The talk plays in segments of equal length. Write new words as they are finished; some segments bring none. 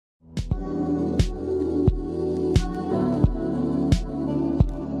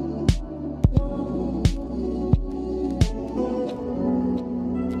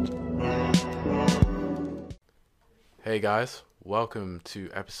Hey guys, welcome to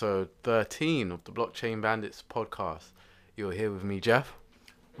episode 13 of the Blockchain Bandits podcast. You're here with me, Jeff.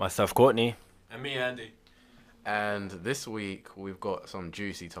 Myself, Courtney. And me, Andy. And this week we've got some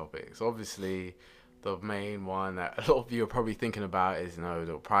juicy topics. Obviously, the main one that a lot of you are probably thinking about is,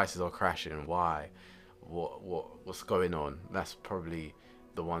 the prices are crashing. Why? What's going on? That's probably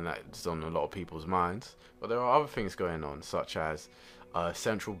the one that's on a lot of people's minds. But there are other things going on, such as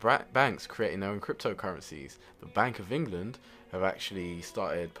central banks creating their own cryptocurrencies. The Bank of England have actually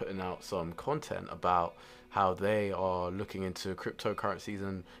started putting out some content about how they are looking into cryptocurrencies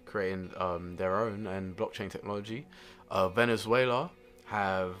and creating their own and blockchain technology. Venezuela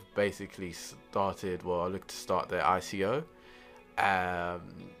have basically look to start their ICO,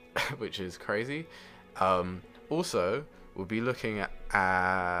 which is crazy. Also, we'll be looking at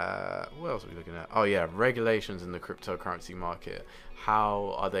what else are we looking at? Oh yeah, regulations in the cryptocurrency market.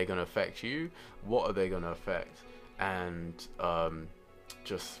 How are they going to affect you? What are they going to affect? And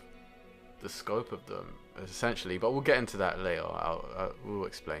just the scope of them, essentially. But we'll get into that later. We'll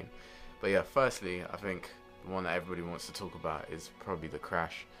explain. But yeah, firstly, I think the one that everybody wants to talk about is probably the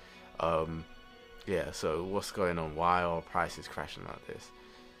crash. So what's going on? Why are prices crashing like this?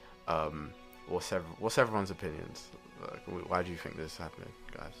 What's everyone's opinions? Why do you think this is happening,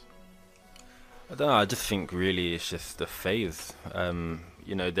 guys? I don't know, I just think really it's just a phase.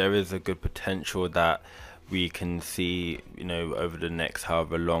 There is a good potential that we can see, over the next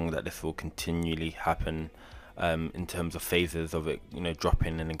however long that this will continually happen in terms of phases of it,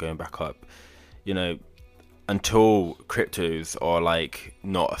 dropping and then going back up. Until cryptos are like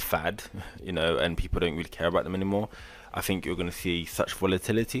not a fad, and people don't really care about them anymore, I think you're going to see such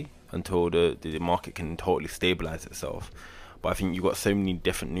volatility until the market can totally stabilize itself. But I think you've got so many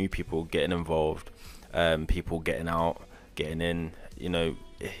different new people getting involved, people getting out, getting in. You're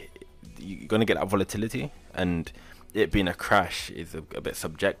going to get that volatility, and it being a crash is a bit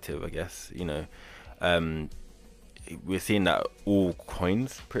subjective, I guess. We're seeing that all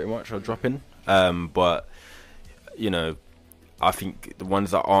coins pretty much are dropping, but I think the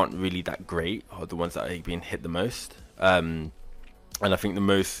ones that aren't really that great are the ones that are being hit the most. And I think the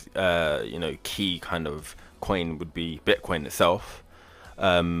most key kind of coin would be Bitcoin itself,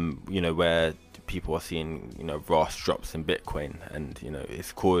 where people are seeing vast drops in Bitcoin, and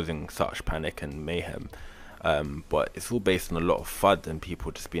it's causing such panic and mayhem, but it's all based on a lot of FUD and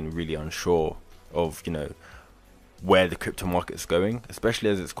people just being really unsure of where the crypto market's going,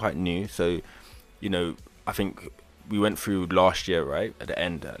 especially as it's quite new. So I think we went through last year, right, at the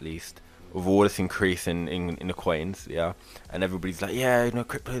end at least, with all this increase in the coins, and everybody's like,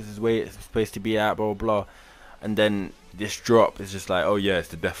 crypto is where it's supposed to be at, blah blah blah. And then this drop is just like, oh yeah, it's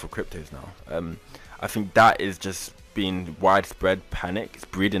the death of cryptos now. I think that is just being widespread panic. It's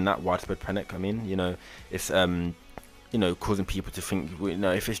breeding that widespread panic. I mean, it's causing people to think,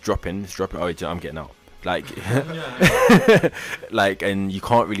 if it's dropping, oh, I'm getting out. Like, and you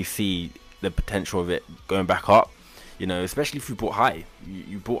can't really see the potential of it going back up. Especially if you bought high.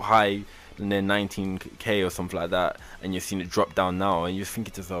 You bought high and then 19k or something like that, and you've seen it drop down now, and you're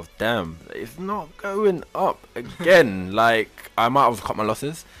thinking to yourself, damn, it's not going up again. Like, I might have cut my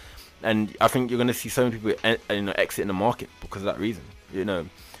losses. And I think you're going to see so many people exiting the market because of that reason,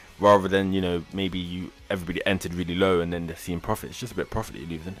 rather than maybe everybody entered really low and then they're seeing profit. It's just a bit of profit you're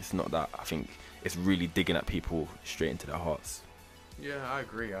losing. It's not that. I think it's really digging at people straight into their hearts. Yeah, I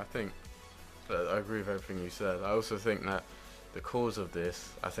agree. I agree with everything you said. I also think that the cause of this,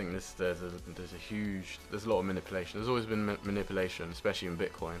 I think there's a lot of manipulation. There's always been manipulation, especially in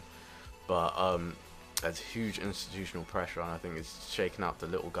Bitcoin, but there's huge institutional pressure, and I think it's shaking out the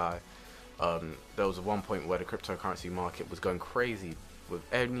little guy. There was one point where the cryptocurrency market was going crazy with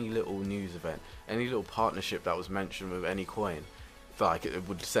any little news event, any little partnership that was mentioned with any coin. Like, it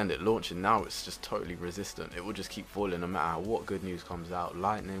would send it launching. Now it's just totally resistant. It will just keep falling no matter what good news comes out.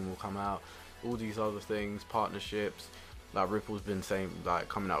 Lightning will come out, all these other things, partnerships. Like Ripple's been saying, like,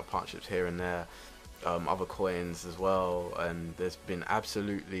 coming out with partnerships here and there, other coins as well, and there's been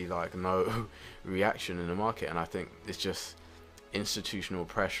absolutely like no reaction in the market. And I think it's just institutional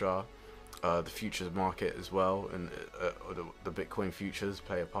pressure, the futures market as well, and the Bitcoin futures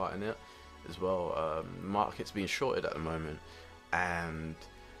play a part in it as well. Market's being shorted at the moment, and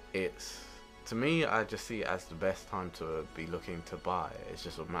to me, I just see it as the best time to be looking to buy. It's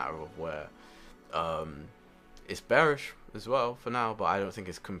just a matter of where. It's bearish as well for now, but I don't think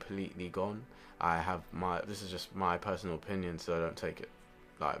it's completely gone. This is just my personal opinion, so don't take it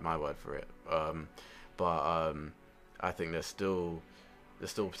like my word for it. I think there's still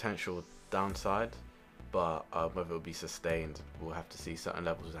potential downside, but whether it'll be sustained, we'll have to see. Certain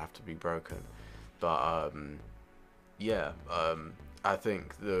levels have to be broken, but Yeah, I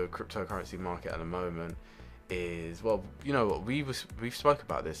think the cryptocurrency market at the moment is, well, you know what, we've spoke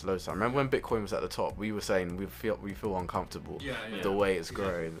about this loads of time. Remember when Bitcoin was at the top? We were saying we feel uncomfortable with the way it's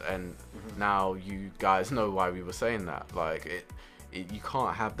growing, and now you guys know why we were saying that. Like you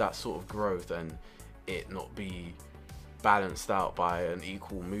can't have that sort of growth and it not be balanced out by an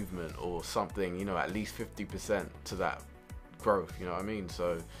equal movement or something. You know, at least 50% to that growth. You know what I mean?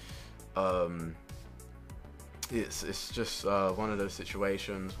 So. It's just one of those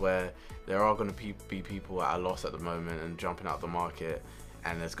situations where there are going to be people at a loss at the moment and jumping out the market,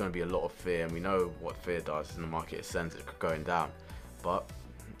 and there's going to be a lot of fear, and we know what fear does in the market. It sends it going down, but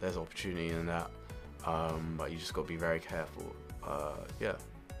there's opportunity in that, but you just got to be very careful. Yeah.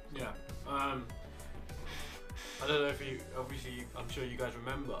 I don't know if you, obviously I'm sure you guys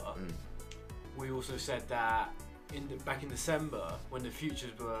remember, we also said that back in December, when the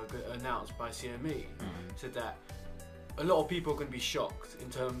futures were announced by CME, said that a lot of people are going to be shocked in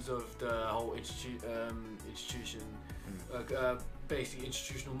terms of the whole institution, basically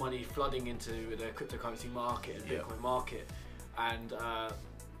institutional money flooding into the cryptocurrency market and Bitcoin market. And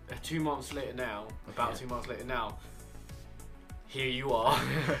 2 months later now, about 2 months later now, here you are.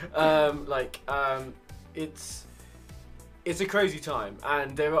 It's a crazy time,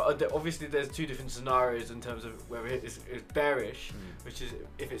 and obviously there's two different scenarios in terms of whether it's bearish, which is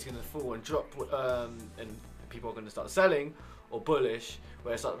if it's going to fall and drop, and people are going to start selling, or bullish,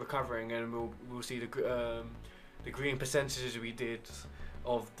 where it starts recovering, and we'll see the green percentages we did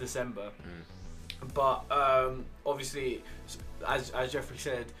of December. But obviously, as Jeffrey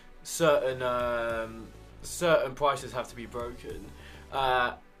said, certain prices have to be broken.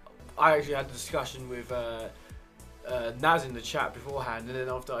 I actually had a discussion with Naz in the chat beforehand, and then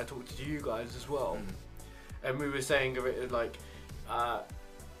after I talked to you guys as well, and we were saying like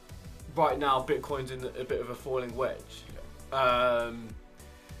right now Bitcoin's in a bit of a falling wedge,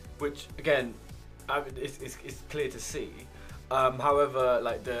 which again, it's clear to see. However,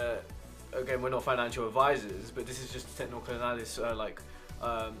 like again, we're not financial advisors, but this is just technical analysis.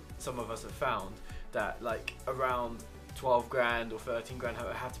 Some of us have found that like around 12 grand or 13 grand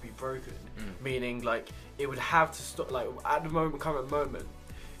have to be broken, meaning like it would have to stop. Like at the current moment,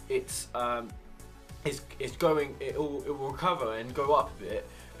 it will recover and go up a bit,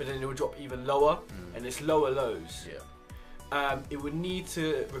 but then it will drop even lower, and it's lower lows. It would need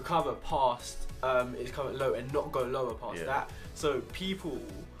to recover past its current low and not go lower past that. So people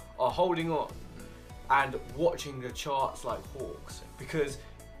are holding on and watching the charts like hawks, because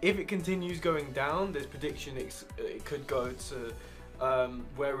if it continues going down, there's prediction it could go to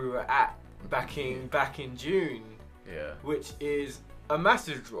where we were at back in June, which is a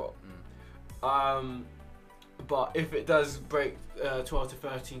massive drop. But if it does break 12 to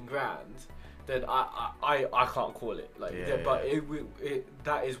 13 grand, then I can't call it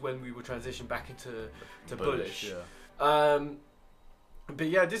that is when we will transition back into bullish. But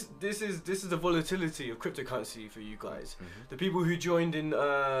yeah, this is the volatility of cryptocurrency for you guys. The people who joined in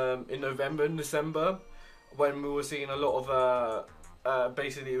November and December, when we were seeing a lot of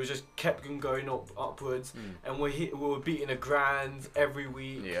basically it was just kept going upwards, and we were beating a grand every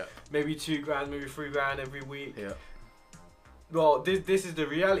week, maybe 2 grand, maybe 3 grand every week. Well, this is the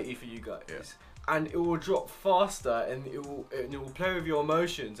reality for you guys, and it will drop faster, and it will play with your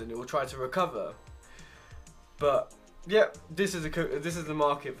emotions, and it will try to recover. But yeah, this is the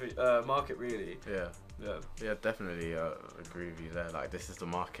market market really. Yeah, definitely agree with you there. Like, this is the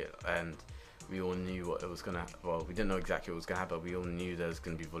market, and we all knew what it was gonna. Well, we didn't know exactly what was gonna happen, but we all knew there's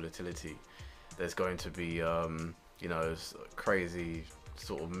gonna be volatility. There's going to be crazy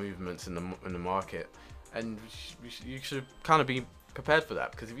sort of movements in the market, and you should kind of be prepared for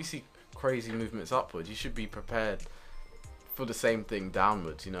that, because if you see crazy movements upwards, you should be prepared for the same thing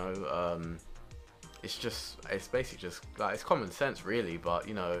downwards. It's basically just like, it's common sense really, but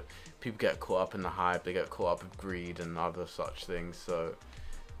people get caught up in the hype, they get caught up with greed and other such things. So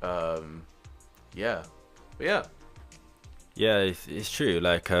it's true.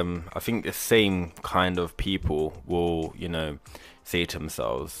 Like I think the same kind of people will say to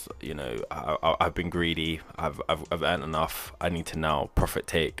themselves, I've been greedy, I've earned enough, I need to now profit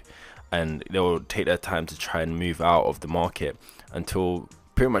take, and they'll take their time to try and move out of the market until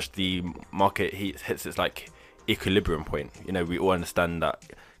pretty much the market hits its like equilibrium point. We all understand that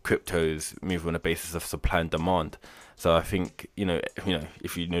cryptos move on the basis of supply and demand. So I think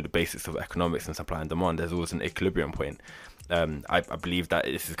if you know the basics of economics and supply and demand, there's always an equilibrium point. I believe that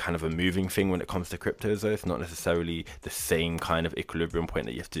this is kind of a moving thing when it comes to cryptos, though. It's not necessarily the same kind of equilibrium point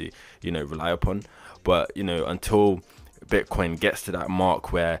that you have to rely upon. But until Bitcoin gets to that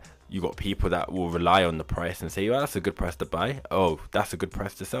mark where you got people that will rely on the price and say, "Oh, that's a good price to buy. Oh, that's a good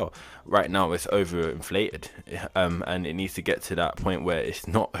price to sell." Right now, it's overinflated, and it needs to get to that point where it's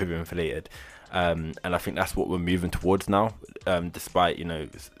not overinflated. And I think that's what we're moving towards now, despite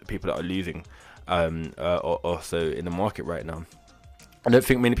people that are losing, also in the market right now. I don't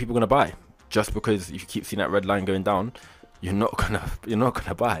think many people are gonna buy just because you keep seeing that red line going down. You're not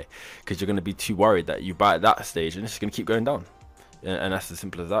gonna buy because you're gonna be too worried that you buy at that stage and it's just gonna keep going down. And that's as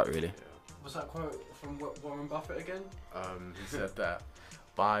simple as that, really. Was that quote from Warren Buffett again? He said that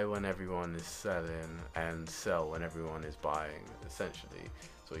buy when everyone is selling and sell when everyone is buying, essentially.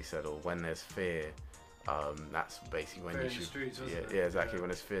 So he said, or when there's fear, that's basically when Fear you in the should. streets, wasn't it? Yeah, exactly. Yeah. When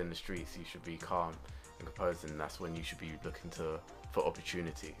there's fear in the streets, you should be calm and composed, and that's when you should be looking for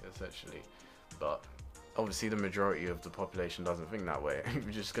opportunity, essentially. But obviously, the majority of the population doesn't think that way.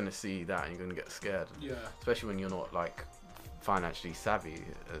 You're just gonna see that, and you're gonna get scared. Yeah. Especially when you're not like financially savvy.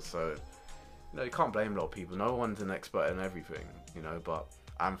 So you can't blame a lot of people. No one's an expert in everything, but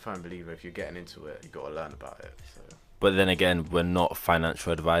I'm a firm believer if you're getting into it, you got to learn about it. So But then again, we're not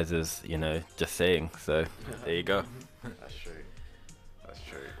financial advisors, just saying. So there you go. that's true.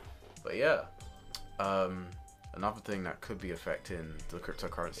 But yeah, another thing that could be affecting the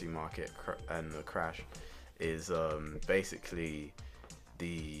cryptocurrency market and the crash is basically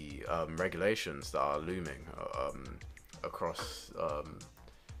the regulations that are looming across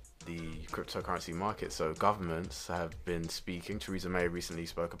the cryptocurrency market. So governments have been speaking. Theresa May recently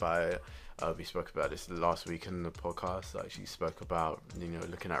spoke about it. We spoke about this last week in the podcast. She spoke about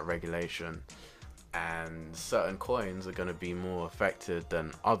looking at regulation, and certain coins are going to be more affected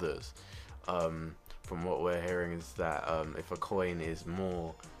than others. From what we're hearing is that if a coin is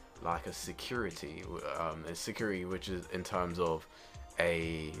more like a security, which is in terms of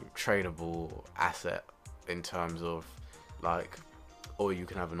a tradable asset, in terms of or you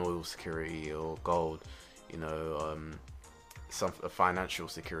can have an oil security or gold, a financial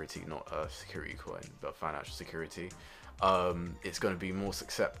security, not a security coin, but financial security. It's going to be more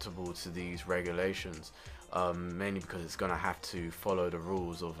susceptible to these regulations, mainly because it's going to have to follow the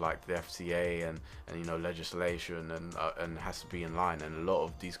rules of the FCA and legislation, and has to be in line. And a lot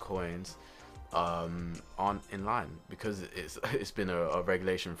of these coins aren't in line because it's been a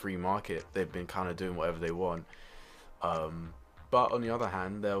regulation-free market. They've been kind of doing whatever they want. But on the other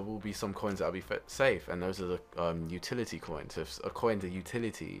hand, there will be some coins that will be safe, and those are the utility coins. If a coin's a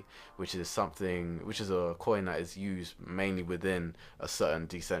utility, which is a coin that is used mainly within a certain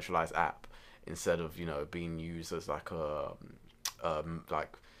decentralized app, instead of being used as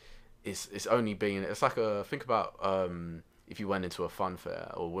it's only being, it's think about if you went into a fun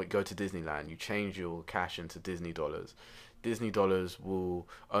fair or go to Disneyland, you change your cash into Disney dollars. Disney dollars will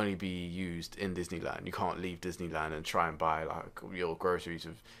only be used in Disneyland. You can't leave Disneyland and try and buy your groceries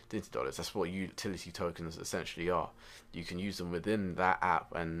with Disney dollars. That's what utility tokens essentially are. You can use them within that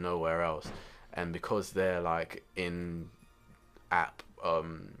app and nowhere else. And because they're in app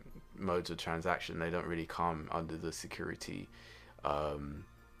modes of transaction, they don't really come under the security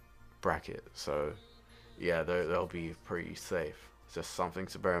bracket. So yeah, they'll be pretty safe. It's just something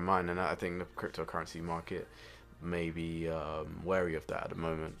to bear in mind. And I think the cryptocurrency market may be wary of that at the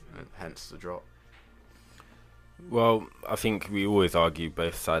moment, and hence the drop. Well, I think we always argue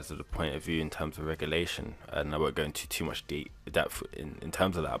both sides of the point of view in terms of regulation, and I won't go into too much depth in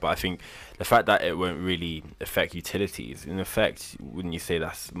terms of that, but I think the fact that it won't really affect utilities, in effect, wouldn't you say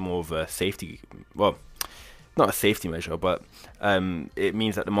that's more of a safety, well, not a safety measure, but it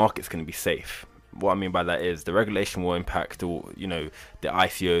means that the market's going to be safe. What I mean by that is the regulation will impact all, the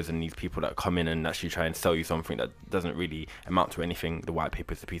ICOs and these people that come in and actually try and sell you something that doesn't really amount to anything. The white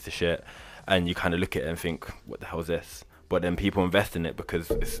paper's a piece of shit, and you kind of look at it and think, what the hell is this? But then people invest in it because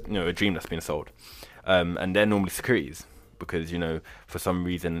it's a dream that's been sold, and they're normally securities because for some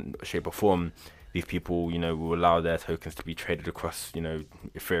reason, shape or form, these people will allow their tokens to be traded across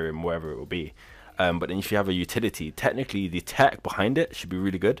Ethereum, wherever it will be. But then if you have a utility, technically the tech behind it should be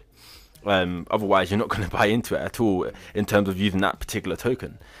really good. Otherwise you're not going to buy into it at all in terms of using that particular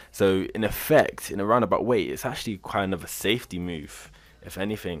token. So in effect, in a roundabout way, it's actually kind of a safety move, if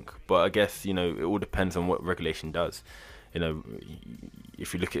anything. But I guess it all depends on what regulation does.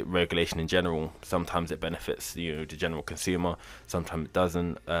 If you look at regulation in general, sometimes it benefits the general consumer, sometimes it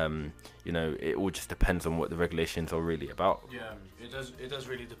doesn't. It all just depends on what the regulations are really about. Yeah, it does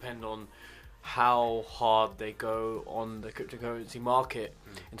really depend on how hard they go on the cryptocurrency market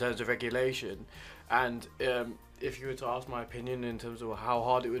in terms of regulation. And if you were to ask my opinion in terms of how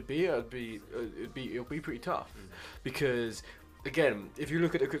hard it would be, it'll be pretty tough. Because again, if you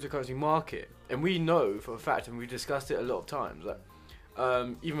look at the cryptocurrency market, and we know for a fact, and we discussed it a lot of times,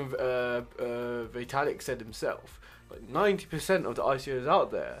 Even Vitalik said himself, like 90% of the ICOs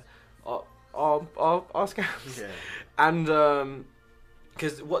out there are scams. Yeah. And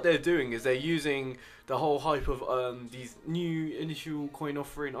because what they're doing is they're using the whole hype of these new initial coin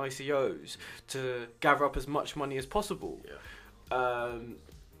offering ICOs to gather up as much money as possible. Yeah.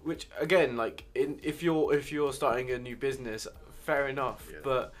 Which again, like if you're starting a new business, fair enough. Yeah.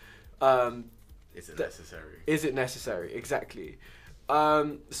 But Is it necessary? is it necessary? Exactly.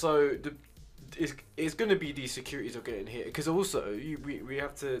 So it's going to be these securities are getting hit, because also we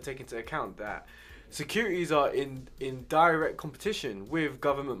have to take into account that securities are in direct competition with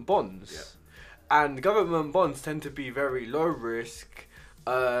government bonds. Yeah. And government bonds tend to be very low risk,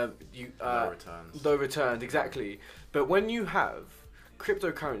 Low returns. low returns, exactly. But when you have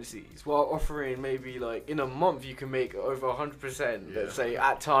cryptocurrencies, while offering maybe like in a month you can make over 100%, let's say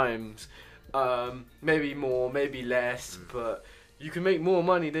at times, maybe more, maybe less, but you can make more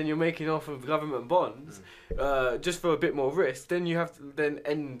money than you're making off of government bonds, just for a bit more risk. Then you have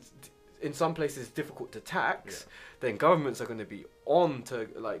to in some places difficult to tax. Then governments are going to be on to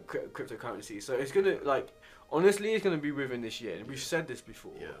like cryptocurrency. So it's going to like, honestly, it's going to be within this year. And we've said this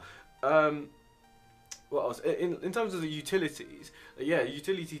before. What else? In terms of the utilities,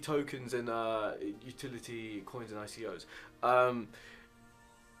 utility tokens and utility coins and ICOs.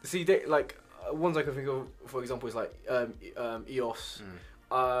 See, they like ones I can think of, for example, is like EOS.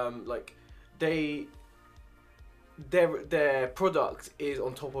 Like their product is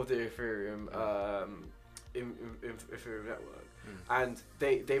on top of the Ethereum Ethereum network, and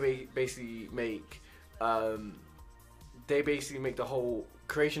they basically make the whole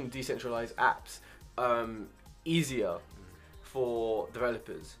creation of decentralized apps easier for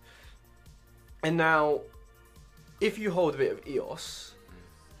developers. And now, if you hold a bit of EOS,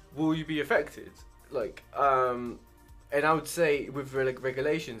 will you be affected? Like, and I would say with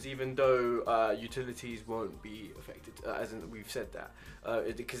regulations, even though utilities won't be affected, as in we've said that,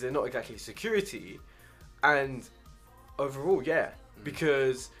 because they're not exactly security, and overall,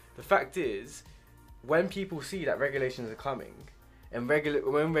 because the fact is, when people see that regulations are coming, and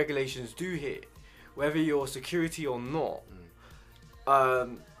when regulations do hit, whether you're security or not,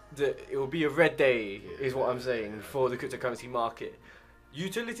 it will be a red day, is what I'm saying, for the cryptocurrency market.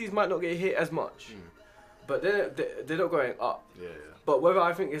 Utilities might not get hit as much, but they're not going up. But whether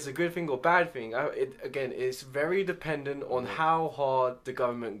I think it's a good thing or bad thing, it's very dependent on how hard the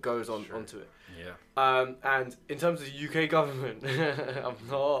government goes onto it. And in terms of the UK government, I'm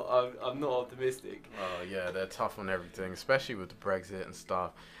not optimistic. They're tough on everything, especially with the Brexit and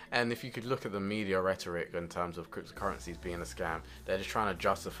stuff. And if you could look at the media rhetoric in terms of cryptocurrencies being a scam, they're just trying to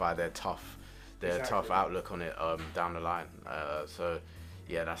justify their tough outlook on it down the line.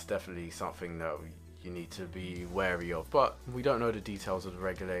 That's definitely something that you need to be wary of. But we don't know the details of the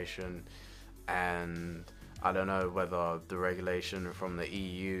regulation, and I don't know whether the regulation from the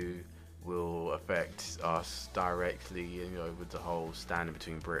EU will affect us directly, with the whole standing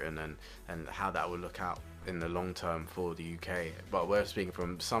between Britain and how that will look out in the long term for the UK. But we're speaking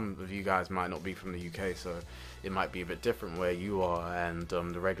from, some of you guys might not be from the UK, so it might be a bit different where you are, and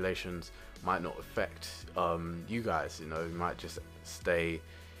the regulations might not affect you guys. You might just stay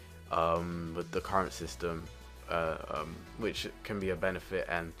with the current system, which can be a benefit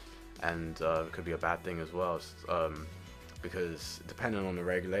and could be a bad thing as well, because depending on the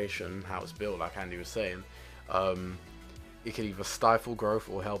regulation, how it's built, like Andy was saying, it could either stifle growth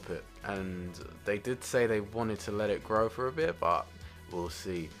or help it. And they did say they wanted to let it grow for a bit, but we'll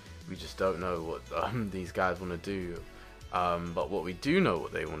see. We just don't know what these guys want to do. But what we do know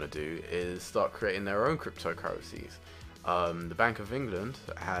what they want to do is start creating their own cryptocurrencies. The Bank of England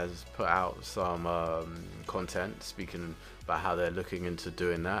has put out some content speaking about how they're looking into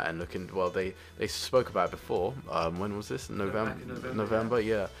doing that, and they spoke about it before. When was this? November,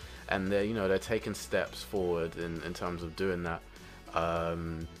 yeah. And they're taking steps forward in terms of doing that,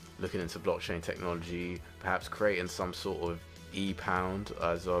 looking into blockchain technology, perhaps creating some sort of e-pound,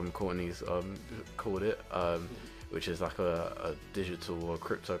 as Courtney's called it, which is like a digital or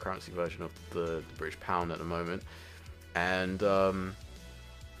cryptocurrency version of the British pound at the moment. And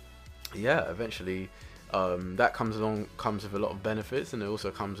eventually that comes with a lot of benefits, and it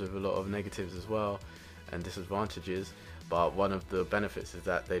also comes with a lot of negatives as well, and disadvantages. But one of the benefits is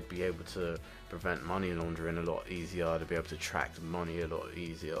that they'd be able to prevent money laundering a lot easier, to be able to track the money a lot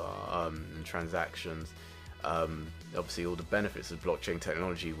easier, and transactions. Obviously all the benefits of blockchain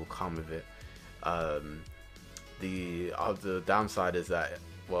technology will come with it. The other downside is that,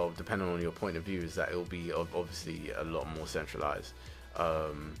 well, depending on your point of view, is that it will be obviously a lot more centralized.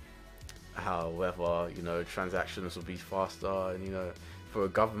 however, transactions will be faster, and for a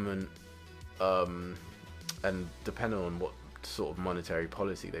government, and depending on what sort of monetary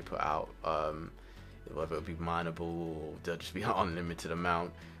policy they put out, whether it'll be mineable or there'll just be an unlimited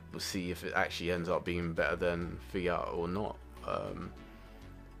amount, we'll see if it actually ends up being better than fiat or not.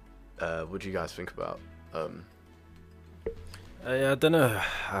 What do you guys think about? Yeah, I don't know.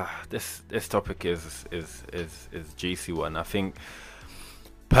 This topic is juicy one. I think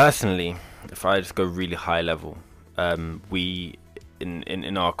personally, if I just go really high level, we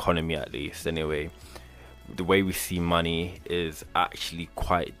in our economy, at least anyway, the way we see money is actually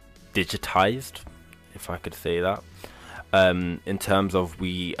quite digitized, if I could say that. In terms of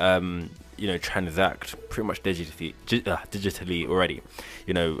we transact pretty much digitally already.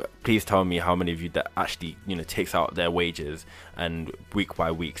 Please tell me how many of you that actually takes out their wages and week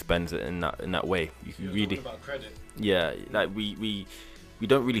by week spends it in that way. You can really about credit. Yeah, like we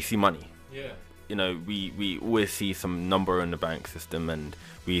don't really see money. Yeah. We always see some number in the bank system, and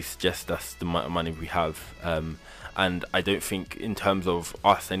we suggest that's the amount of money we have. And I don't think, in terms of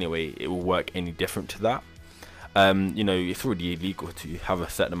us anyway, it will work any different to that. It's already illegal to have a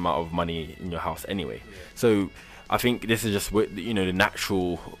certain amount of money in your house anyway. Yeah. So I think this is just the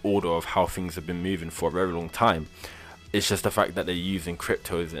natural order of how things have been moving for a very long time. It's just the fact that they're using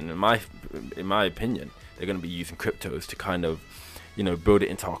cryptos, and in my opinion, they're going to be using cryptos to kind of build it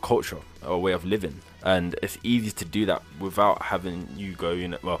into our culture, our way of living. And it's easy to do that without having you go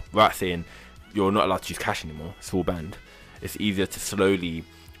without saying you're not allowed to use cash anymore. It's all banned. It's easier to slowly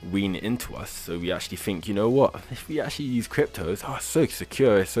wean it into us, so we actually think, if we actually use cryptos, it's so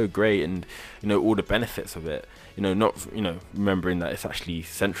secure, it's so great, and all the benefits of it, not remembering that it's actually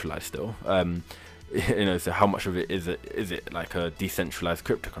centralized still. So how much of it is it like a decentralized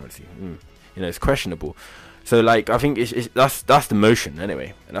cryptocurrency? It's questionable. So like, I think that's the motion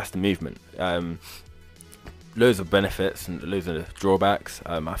anyway, and that's the movement. Loads of benefits and loads of drawbacks.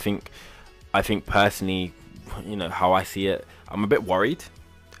 I think personally, how I see it, I'm a bit worried.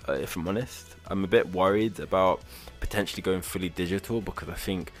 If I'm honest, I'm a bit worried about potentially going fully digital, because I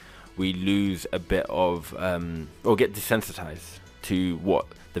think we lose a bit of or get desensitized to what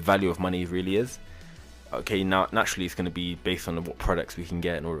the value of money really is. Okay, now naturally it's going to be based on what products we can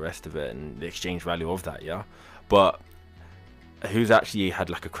get and all the rest of it, and the exchange value of that, yeah. But who's actually had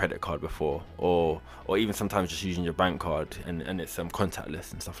like a credit card before, or even sometimes just using your bank card and it's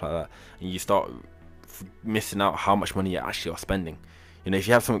contactless and stuff like that, and you start missing out how much money you actually are spending. If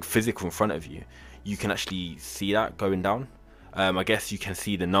you have something physical in front of you, you can actually see that going down. I guess you can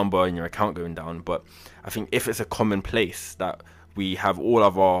see the number in your account going down, but I think if it's a common place that we have all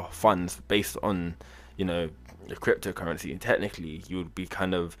of our funds based on, the cryptocurrency, and technically you would be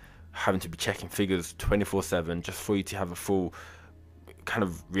kind of having to be checking figures 24/7 just for you to have a full kind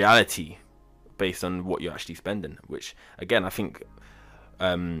of reality based on what you're actually spending. Which again, I think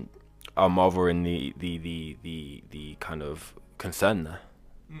our marvel in the kind of concern there.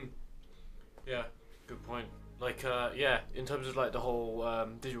 Yeah, good point. Like, in terms of like the whole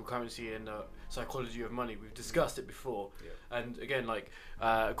digital currency and psychology of money, we've discussed it before. Yeah. And again, like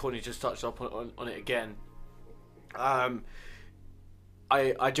Courtney just touched up on it again. I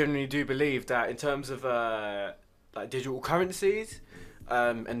generally do believe that in terms of like digital currencies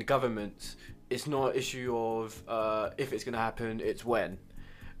and governments, it's not an issue of if it's going to happen, it's when.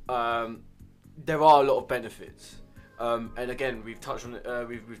 There are a lot of benefits. And again, we've touched on it.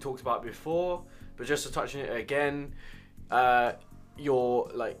 We've talked about it before, but just to touch on it again, it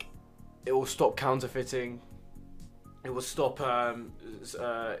will stop counterfeiting. It will stop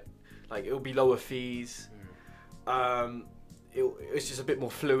it will be lower fees. It's just a bit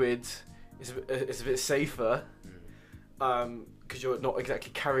more fluid. It's a bit safer because you're not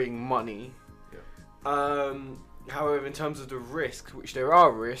exactly carrying money. Yeah. However, in terms of the risks, which there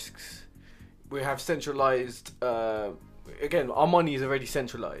are risks, we have centralized. Again, our money is already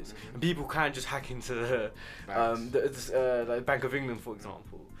centralized, and people can just hack into the like Bank of England, for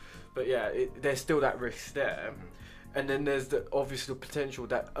example. But yeah, there's still that risk there. And then there's the obvious potential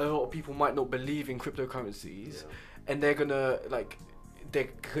that a lot of people might not believe in cryptocurrencies, and they're gonna there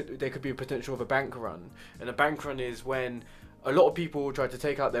could be a potential of a bank run. And a bank run is when a lot of people try to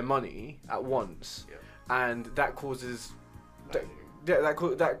take out their money at once, and that causes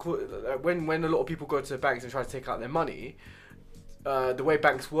when a lot of people go to the banks and try to take out their money, the way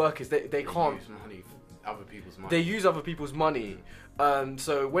banks work is they can't use money, other people's money. They use other people's money.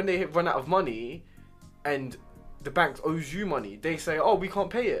 So when they run out of money, and the bank owes you money, they say, "Oh, we can't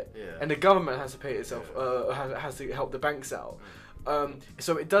pay it," and the government has to pay it itself. Has to help the banks out.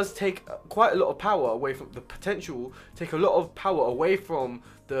 So it does take quite a lot of power away from the potential. Take a lot of power away from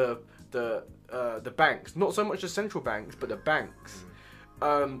the the banks, not so much the central banks, but the banks,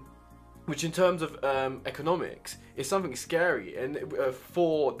 which in terms of economics is something scary, and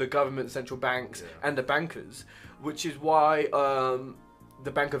for the government, central banks, and the bankers, which is why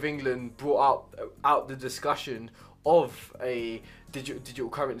the Bank of England brought out the discussion of a digital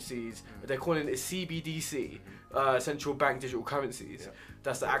currencies. They're calling it CBDC, central bank digital currencies.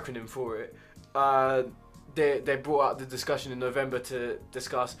 That's the acronym for it. They brought out the discussion in November to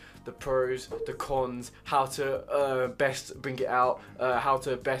discuss the pros, the cons, how to best bring it out, how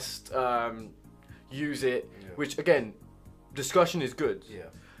to best use it. Which again, discussion is good.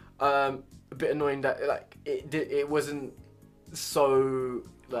 A bit annoying that like it wasn't so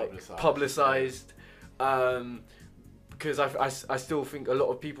like publicized. Because I still think a lot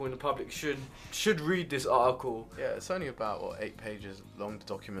of people in the public should read this article. Yeah, it's only about 8 pages long, the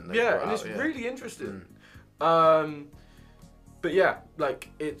document they Yeah, brought and out, it's really interesting. Mm. But yeah, like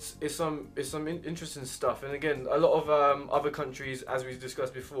it's some interesting stuff. And again, a lot of other countries, as we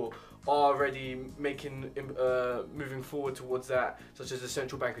discussed before, are already moving forward towards that, such as the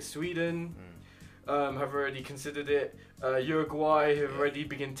Central Bank of Sweden. Have already considered it. Uruguay have already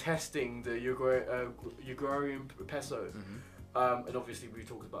begun testing the Uruguayan peso. And obviously we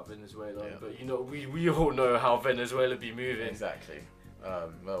talked about Venezuela, but you know we all know how Venezuela be moving. Exactly.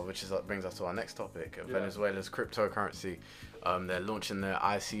 Well, which brings us to our next topic, Venezuela's cryptocurrency. They're launching their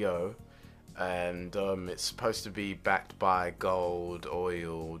ICO, and it's supposed to be backed by gold,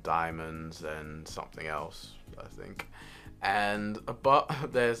 oil, diamonds, and something else, I think. But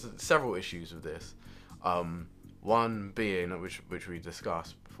there's several issues with this. One being, which we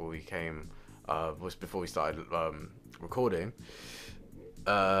discussed before we before we started recording.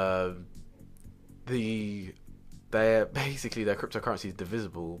 Their cryptocurrency is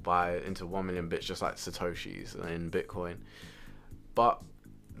divisible into 1 million bits, just like Satoshi's in Bitcoin. But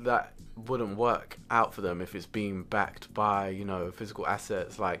that wouldn't work out for them if it's being backed by, physical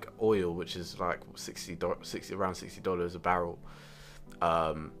assets like oil, which is like around $60 a barrel.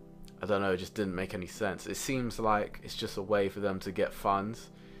 I don't know, it just didn't make any sense. It seems like it's just a way for them to get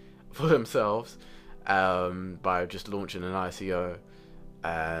funds for themselves by just launching an ICO,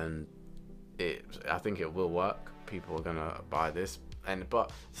 and I think it will work. People are gonna buy this, but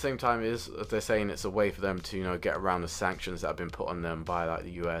at the same time, they're saying it's a way for them to get around the sanctions that have been put on them by like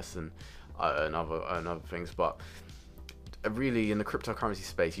the US and other things. But really, in the cryptocurrency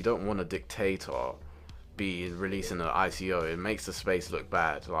space, you don't want a dictator be releasing an ICO. It makes the space look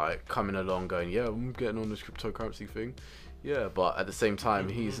bad, like coming along going, yeah, I'm getting on this cryptocurrency thing, but at the same time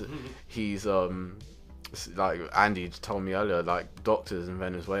he's like Andy told me earlier, like doctors in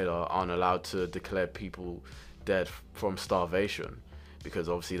Venezuela aren't allowed to declare people dead from starvation, because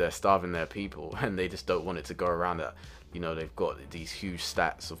obviously they're starving their people, and they just don't want it to go around that they've got these huge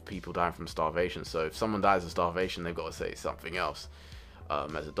stats of people dying from starvation. So if someone dies of starvation, they've got to say something else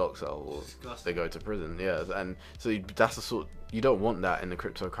as a doctor, or they go to prison. And so that's the sort, you don't want that in the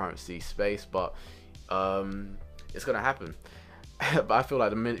cryptocurrency space, but it's gonna happen. But I feel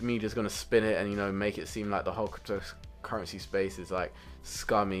like the media's gonna spin it and make it seem like the whole cryptocurrency space is like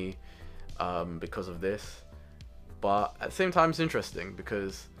scummy because of this. But at the same time, it's interesting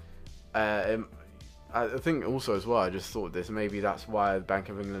because I think also as well, I just thought this, maybe that's why the Bank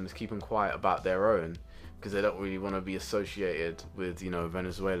of England is keeping quiet about their own, because they don't really want to be associated with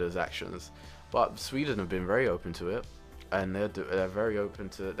Venezuela's actions. But Sweden have been very open to it, and they're very open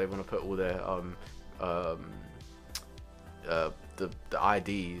to it. They want to put all their the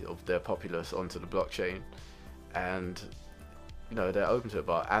ID of their populace onto the blockchain, and they're open to it.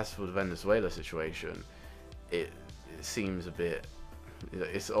 But as for the Venezuela situation, it seems a bit,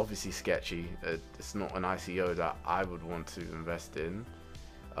 it's obviously sketchy. It's not an ICO that I would want to invest in,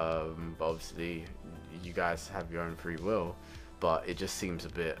 but obviously you guys have your own free will, but it just seems a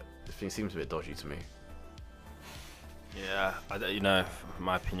bit dodgy to me. Yeah,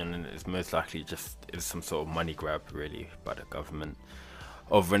 my opinion on it is most likely just is some sort of money grab, really, by the government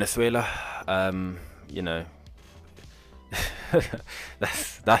of Venezuela.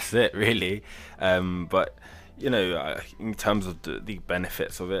 That's it, really. But in terms of the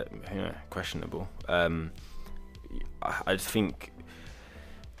benefits of it, questionable. I just think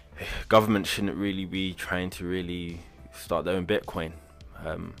government shouldn't really be trying to really start their own Bitcoin.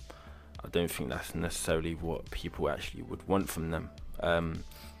 I don't think that's necessarily what people actually would want from them.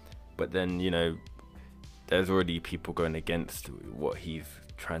 But then, there's already people going against what he's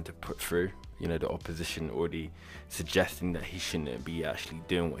trying to put through. The opposition already suggesting that he shouldn't be actually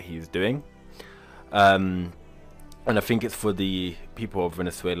doing what he's doing. And I think it's for the people of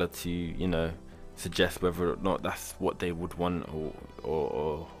Venezuela to, suggest whether or not that's what they would want,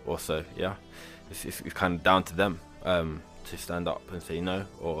 or so. Yeah, it's kind of down to them to stand up and say no,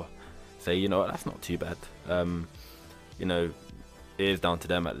 or say, you know what, that's not too bad. You know, it is down to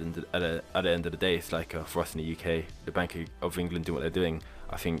them at the end of the day. It's like for us in the UK, the Bank of England doing what they're doing.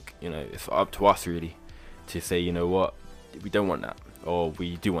 I think, you know, it's up to us really to say, you know what, we don't want that, or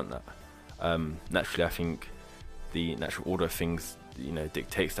we do want that. Naturally, I think the natural order of things, you know,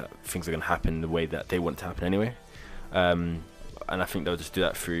 dictates that things are going to happen the way that they want it to happen anyway. And I think they'll just do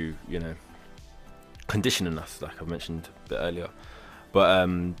that through, you know, conditioning us, like I mentioned a bit earlier. But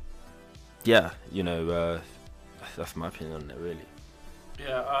yeah, you know, that's my opinion on it, really.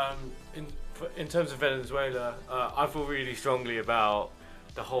 Yeah, in terms of Venezuela, I feel really strongly about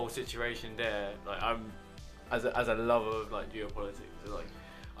the whole situation there. Like, I'm as a lover of like geopolitics, like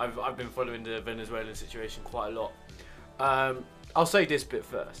I've been following the Venezuelan situation quite a lot. I'll say this bit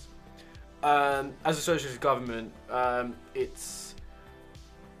first. As a socialist government, it's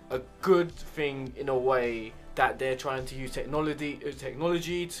a good thing in a way that they're trying to use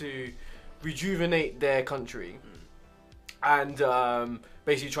technology to rejuvenate their country, and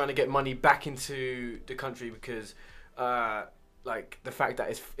basically trying to get money back into the country because like the fact that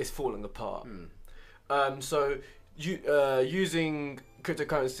it's falling apart. So using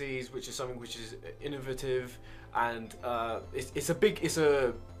cryptocurrencies, which is something which is innovative, and it's a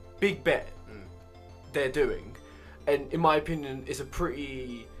big bet they're doing, and in my opinion, it's a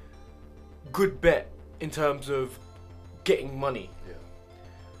pretty good bet in terms of getting money. Yeah.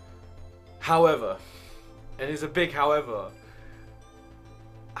 However, and it's a big however,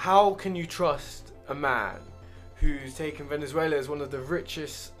 how can you trust a man who's taken Venezuela as one of the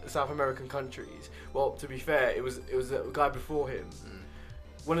richest South American countries? Well, to be fair, it was a guy before him,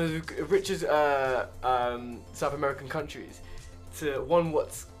 one of the richest South American countries, to one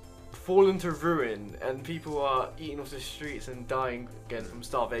what's fallen to ruin, and people are eating off the streets and dying again from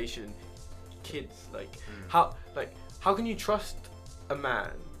starvation. Kids, how can you trust a man,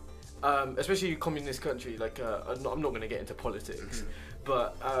 especially a communist country? Like, I'm not going to get into politics,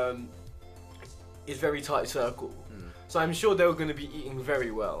 but it's very tight circle. So I'm sure they're going to be eating very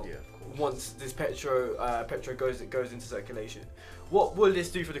well once this petro goes into circulation. What will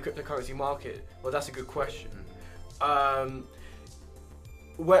this do for the cryptocurrency market? Well, that's a good question.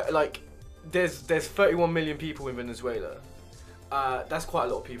 Where, like, there's 31 million people in Venezuela. That's quite a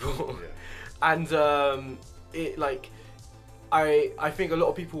lot of people. And it, like, I think a lot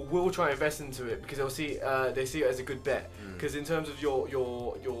of people will try and invest into it because they see it as a good bet. Because in terms of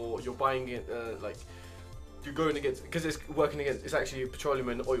you're buying it, like, you're going against, because it's working against, it's actually petroleum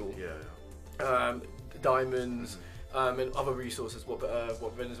and oil, diamonds, and other resources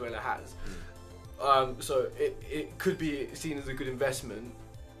what Venezuela has. So it could be seen as a good investment.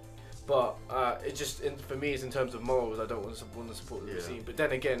 But it just, for me, it's in terms of morals. I don't want to support the regime. But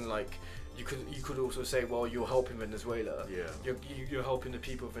then again, like, you could also say, well, you're helping Venezuela. You're helping the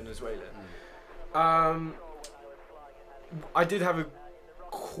people of Venezuela. I did have a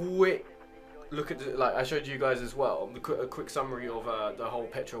quick look at I showed you guys as well, a quick summary of the whole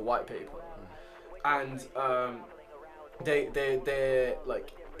Petro white paper, and they're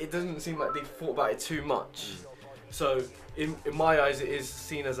like, it doesn't seem like they've thought about it too much. So in my eyes, it is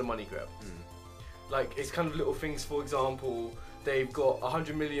seen as a money grab. Like, it's kind of little things. For example, they've got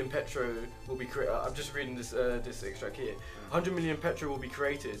 100 million petro will be created. I'm just reading this extract here. 100 million petro will be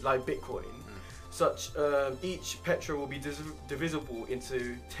created, like Bitcoin. Such each petro will be divisible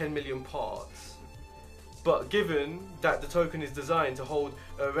into 10 million parts. But given that the token is designed to hold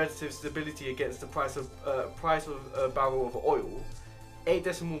relative stability against the price of a barrel of oil, 8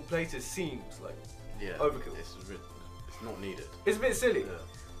 decimal places seems like overkill. It's not needed. It's a bit silly.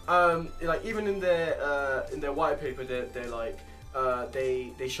 Like, even in their white paper, they're like,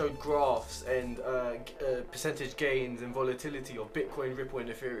 they showed graphs and percentage gains and volatility of Bitcoin, Ripple, and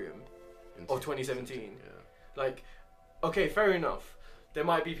Ethereum of 2017. Like, okay, fair enough. There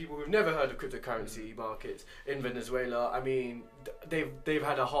might be people who've never heard of cryptocurrency markets in Venezuela. I mean, they've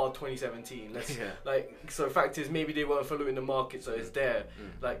had a hard 2017. So fact is, maybe they weren't following the market, so it's there.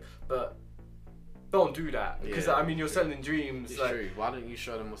 Like, but don't do that, because I mean, you're selling dreams. It's true. Why don't you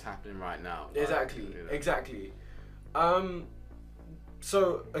show them what's happening right now? Exactly. Exactly.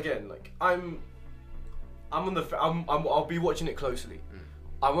 So again, like, I'll be watching it closely.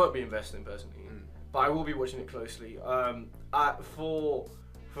 I won't be investing personally, but I will be watching it closely. For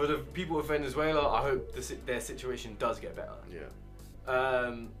the people of Venezuela, I hope their situation does get better.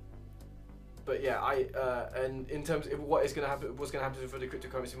 But yeah, and in terms of what's going to happen for the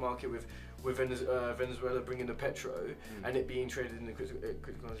cryptocurrency market with Venezuela bringing the petro and it being traded in the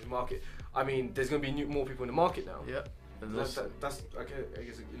cryptocurrency market. I mean, there's going to be more people in the market now. Yeah. And That's okay, I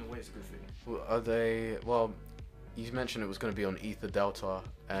guess in a way it's a good thing. well, are they? Well, you mentioned it was going to be on Ether Delta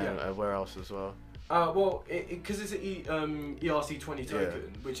and where else as well? Well, because it's an ERC20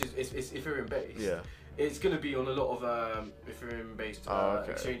 token, which is it's Ethereum based. Yeah. It's going to be on a lot of Ethereum based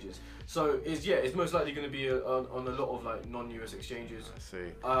exchanges. So it's most likely going to be on a lot of like non-US exchanges. I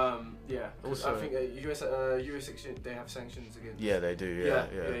see. Yeah. Also, I think US exchange, they have sanctions against. Yeah, they do. Yeah.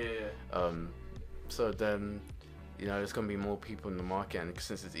 So then, you know, there's going to be more people in the market, and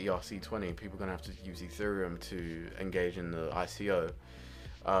since it's ERC20, people are going to have to use Ethereum to engage in the ICO.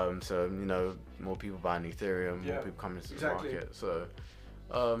 So, you know, more people buying Ethereum, more people coming into the market. So,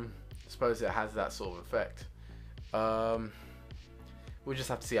 I suppose it has that sort of effect. We'll just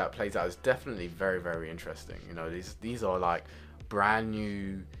have to see how it plays out. It's definitely very, very interesting. You know, these are like brand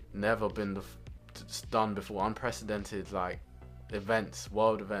new, never been done before, unprecedented like events,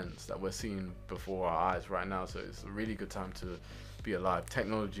 world events that we're seeing before our eyes right now. So it's a really good time to be alive.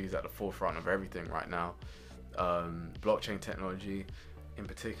 Technology is at the forefront of everything right now. Blockchain technology in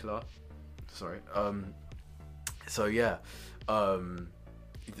particular. Sorry. So yeah,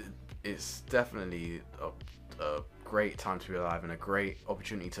 it's definitely a great time to be alive and a great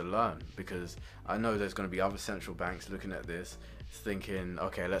opportunity to learn, because I know there's going to be other central banks looking at this thinking,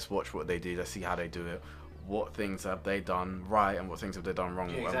 okay, let's watch what they do, let's see how they do it, what things have they done right and what things have they done wrong,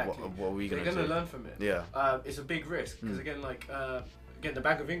 exactly. what are we going to do? They're going to learn from it. Yeah. It's a big risk because again, the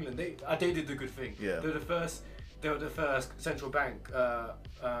Bank of England, they did the good thing. Yeah. They were the first central bank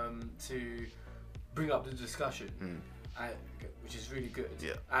to bring up the discussion, which is really good.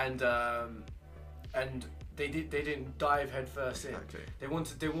 Yeah. And they didn't dive headfirst in. Exactly. They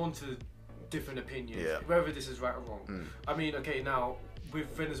wanted different opinions, Yeah. whether this is right or wrong. I mean, okay, now with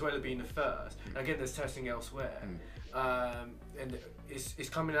Venezuela being the first, again, there's testing elsewhere, and it's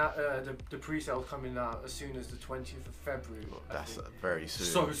coming out. The pre-sale coming out as soon as the 20th of February. That's very soon.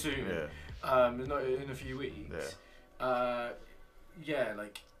 So soon. Yeah. Not in a few weeks. Yeah.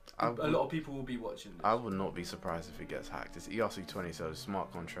 A lot of people will be watching this. I would not be surprised if it gets hacked. It's ERC20, so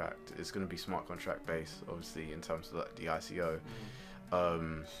smart contract. It's going to be smart contract based, obviously, in terms of the ICO.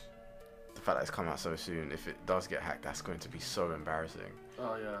 The fact that it's come out so soon, if it does get hacked, that's going to be so embarrassing.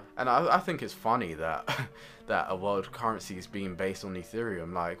 Oh yeah. And I think it's funny that that a world currency is being based on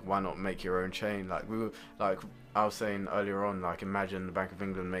Ethereum. Like, why not make your own chain? Like I was saying earlier on, like imagine the Bank of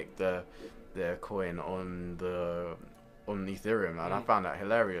England make their coin on Ethereum, and I found that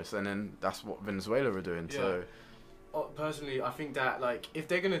hilarious. And then that's what Venezuela are doing. Yeah. So personally, I think that if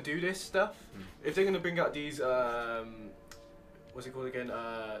they're gonna do this stuff, if they're gonna bring out these what's it called again?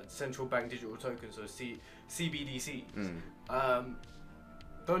 Central bank digital tokens, or CBDC.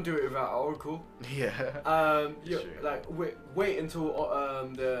 Don't do it without Oracle. Yeah. Wait until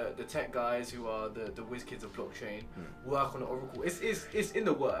the tech guys who are the whiz kids of blockchain work on Oracle. It's in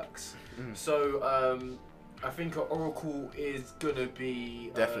the works. So I think Oracle is gonna be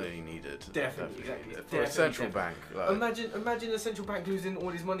definitely needed. Definitely, exactly. For a central bank. Like, imagine a central bank losing all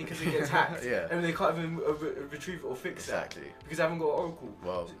his money because it gets hacked, and they can't even retrieve it or fix it because they haven't got Oracle.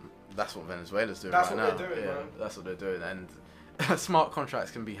 Well, that's what Venezuela's doing right now. That's what they're doing, man. That's what they're doing, and smart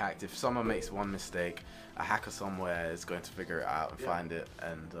contracts can be hacked. If someone makes one mistake, a hacker somewhere is going to figure it out and find it.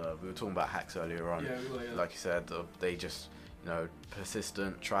 And we were talking about hacks earlier on. Like you said, they just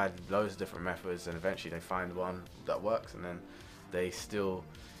persistent, tried loads of different methods, and eventually they find one that works, and then they steal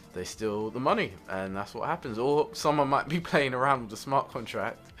the money, and that's what happens. Or someone might be playing around with the smart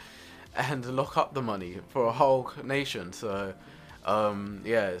contract and lock up the money for a whole nation. So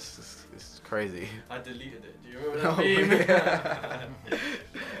it's crazy. I deleted it. Do you remember that meme?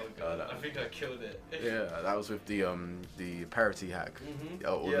 Oh god, I think I killed it. Yeah, that was with the parity hack.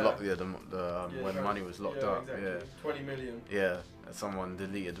 When money was locked up. Exactly. Yeah, 20 million. Yeah, and someone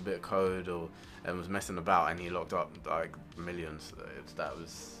deleted a bit of code and was messing about, and he locked up like millions. That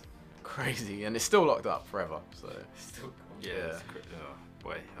was crazy, and it's still locked up forever. So still. Yeah.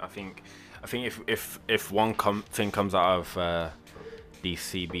 Boy, I think if one thing comes out of these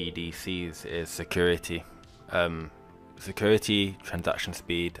CBDCs is security. Security, transaction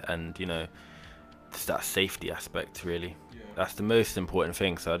speed, and just that safety aspect, really. That's the most important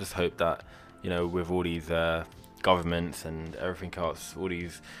thing. So I just hope that with all these governments and everything else, all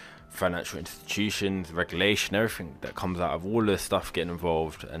these financial institutions, regulation, everything that comes out of all this stuff getting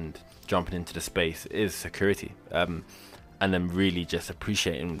involved and jumping into the space is security, and then really just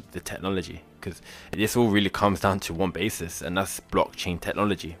appreciating the technology, because this all really comes down to one basis, and that's blockchain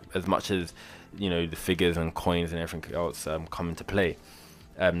technology. As much as the figures and coins and everything else come into play,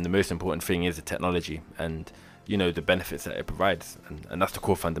 The most important thing is the technology and, you know, the benefits that it provides, and that's the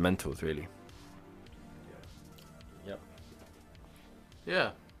core fundamentals, really. Yep.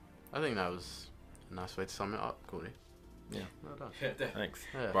 Yeah, I think that was a nice way to sum it up, Courtney. Yeah. Well done. Thanks.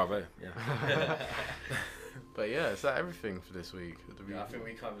 Yeah. Bravo. Yeah. But yeah, is that everything for this week? I think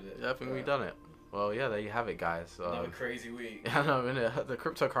we covered it. Yeah, I think we've done it. Well, yeah, there you have it, guys. Another crazy week. Yeah, no, the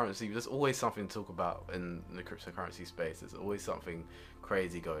cryptocurrency, there's always something to talk about in the cryptocurrency space. There's always something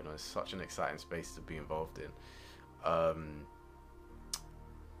crazy going on. It's such an exciting space to be involved in.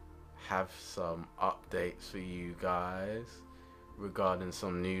 Have some updates for you guys regarding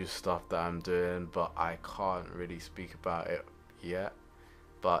some new stuff that I'm doing, but I can't really speak about it yet.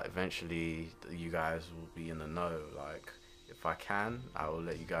 But eventually, you guys will be in the know. Like, if I can, I will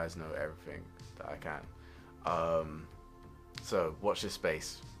let you guys know everything that I can. So watch this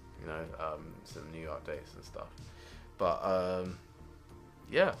space, you know, some new updates and stuff. But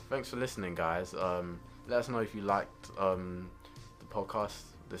yeah, thanks for listening, guys. Let us know if you liked the podcast,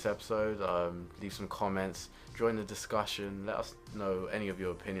 this episode. Leave some comments, join the discussion. Let us know any of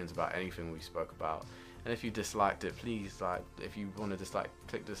your opinions about anything we spoke about. And if you disliked it, please, like, if you want to dislike,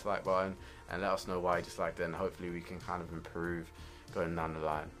 click the dislike button and let us know why you disliked it, and hopefully we can kind of improve going down the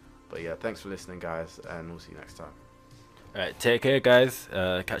line. But yeah, thanks for listening, guys, and we'll see you next time. All right, take care, guys.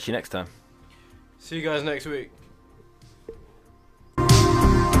 Catch you next time. See you guys next week.